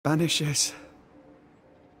Banishers,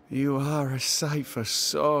 you are a sight for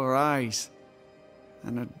sore eyes,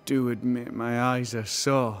 and I do admit my eyes are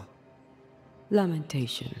sore.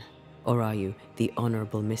 Lamentation. Or are you the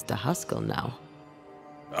Honorable Mr. Haskell now?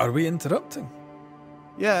 Are we interrupting?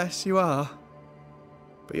 Yes, you are.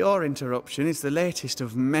 But your interruption is the latest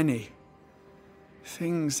of many.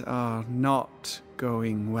 Things are not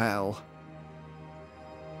going well.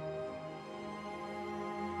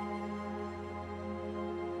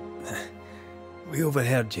 We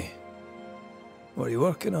overheard you. What are you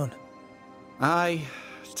working on? I,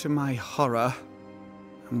 to my horror,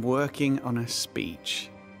 am working on a speech.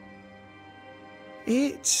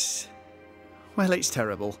 It's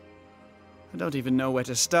terrible. I don't even know where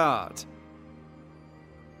to start.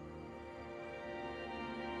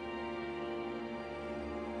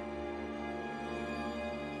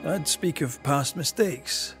 I'd speak of past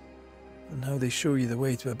mistakes, and how they show you the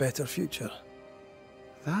way to a better future.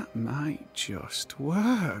 That might just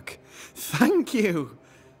work. Thank you!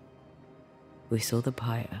 We saw the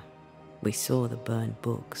pyre. We saw the burned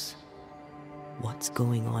books. What's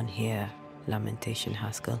going on here, Lamentation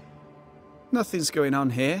Haskell? Nothing's going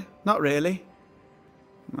on here. Not really.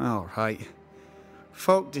 All right.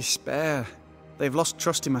 Folk despair. They've lost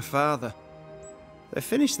trust in my father. They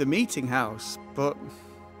finished the meeting house, but...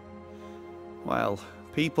 well,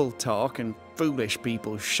 people talk and foolish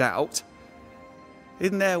people shout.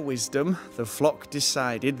 In their wisdom, the flock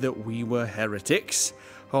decided that we were heretics,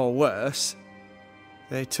 or worse.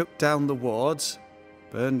 They took down the wards,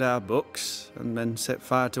 burned our books, and then set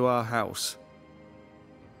fire to our house.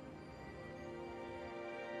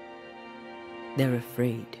 They're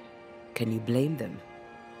afraid. Can you blame them?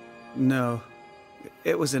 No,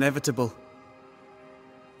 it was inevitable.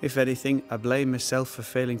 If anything, I blame myself for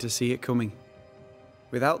failing to see it coming.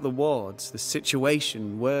 Without the wards, the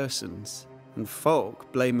situation worsens, and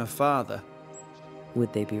folk blame my father.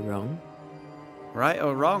 Would they be wrong? Right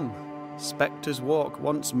or wrong, spectres walk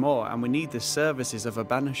once more, and we need the services of a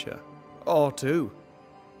banisher. Or two.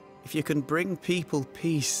 If you can bring people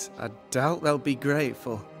peace, I doubt they'll be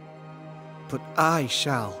grateful. But I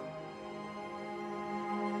shall.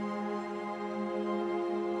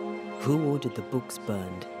 Who ordered the books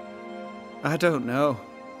burned? I don't know.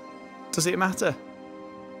 Does it matter?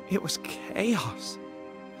 It was chaos.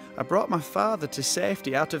 I brought my father to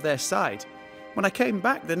safety out of their sight. When I came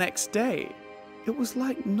back the next day, it was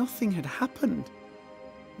like nothing had happened.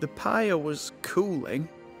 The pyre was cooling.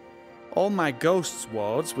 All my ghost's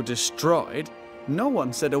wards were destroyed. No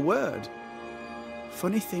one said a word.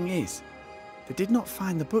 Funny thing is, they did not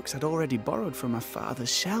find the books I'd already borrowed from my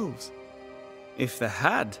father's shelves. If they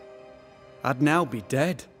had, I'd now be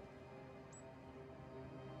dead.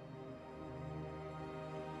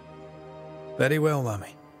 Very well,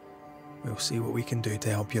 Lammy. We'll see what we can do to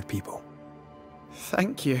help your people.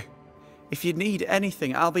 Thank you. If you need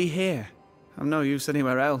anything, I'll be here. I'm no use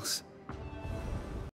anywhere else.